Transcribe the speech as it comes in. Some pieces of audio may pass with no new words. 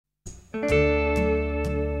Neon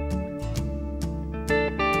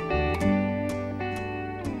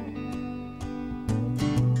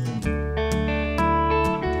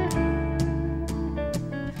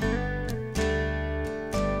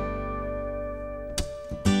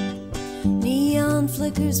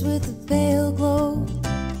flickers with a pale glow,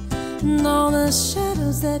 and all the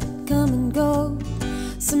shadows that come and go.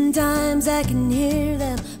 Sometimes I can hear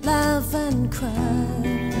them laugh and cry.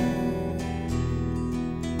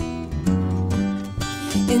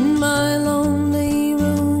 In my lonely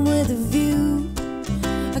room with a view,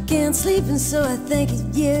 I can't sleep and so I think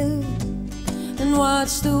of you, and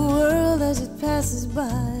watch the world as it passes by.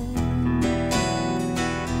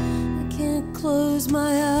 I can't close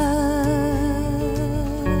my eyes,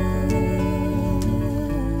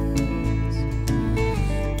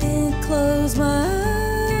 can't close my eyes.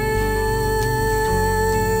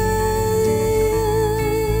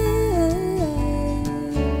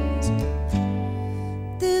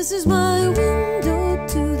 This is my window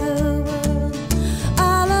to the world.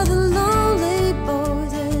 All of the lonely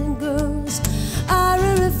boys and girls are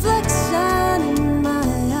a reflection in my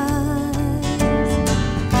eyes.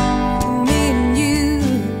 Me and you,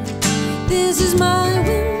 this is my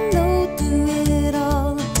window to it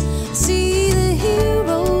all. See the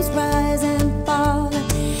heroes rise and fall.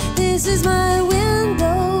 This is my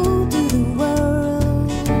window to the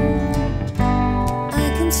world. I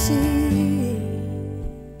can see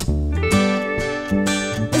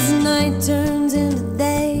turns into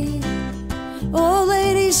day. Old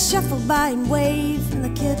ladies shuffle by and wave, and the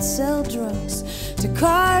kids sell drugs to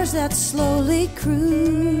cars that slowly cruise.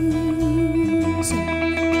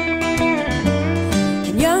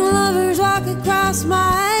 And young lovers walk across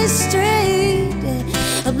my street,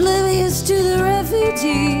 oblivious to the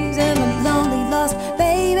refugees and the lonely lost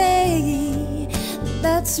baby.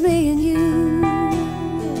 That's me and you,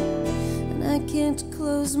 and I can't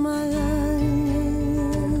close my eyes.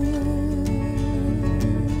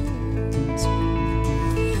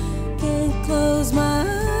 Close my eyes.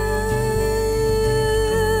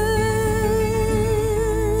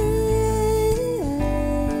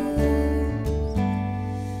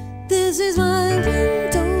 This is my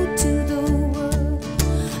window to the world.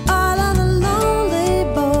 All of the lonely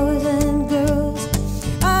boys and girls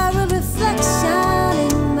are a reflection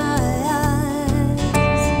in my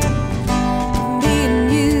eyes. Me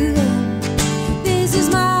and you, this is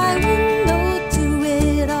my window to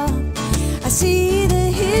it all. I see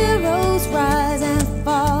the heroes rise and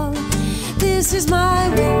fall. This is my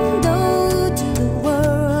window to the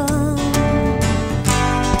world.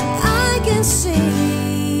 I can see.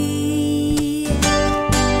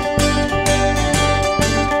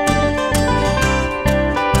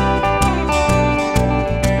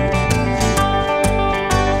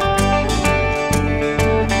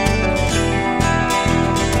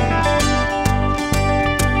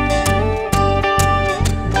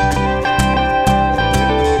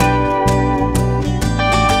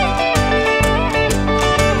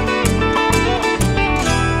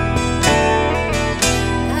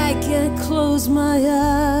 Close my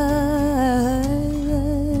eyes,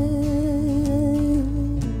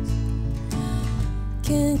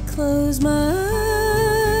 can't close my eyes.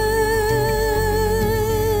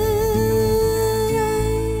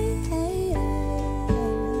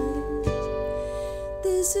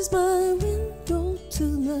 This is my window to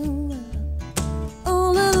the world.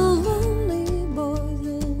 All of the lonely boys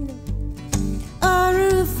and girls are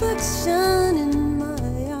a reflection in my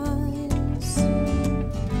eyes.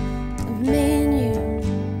 Me and you,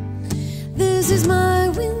 this is my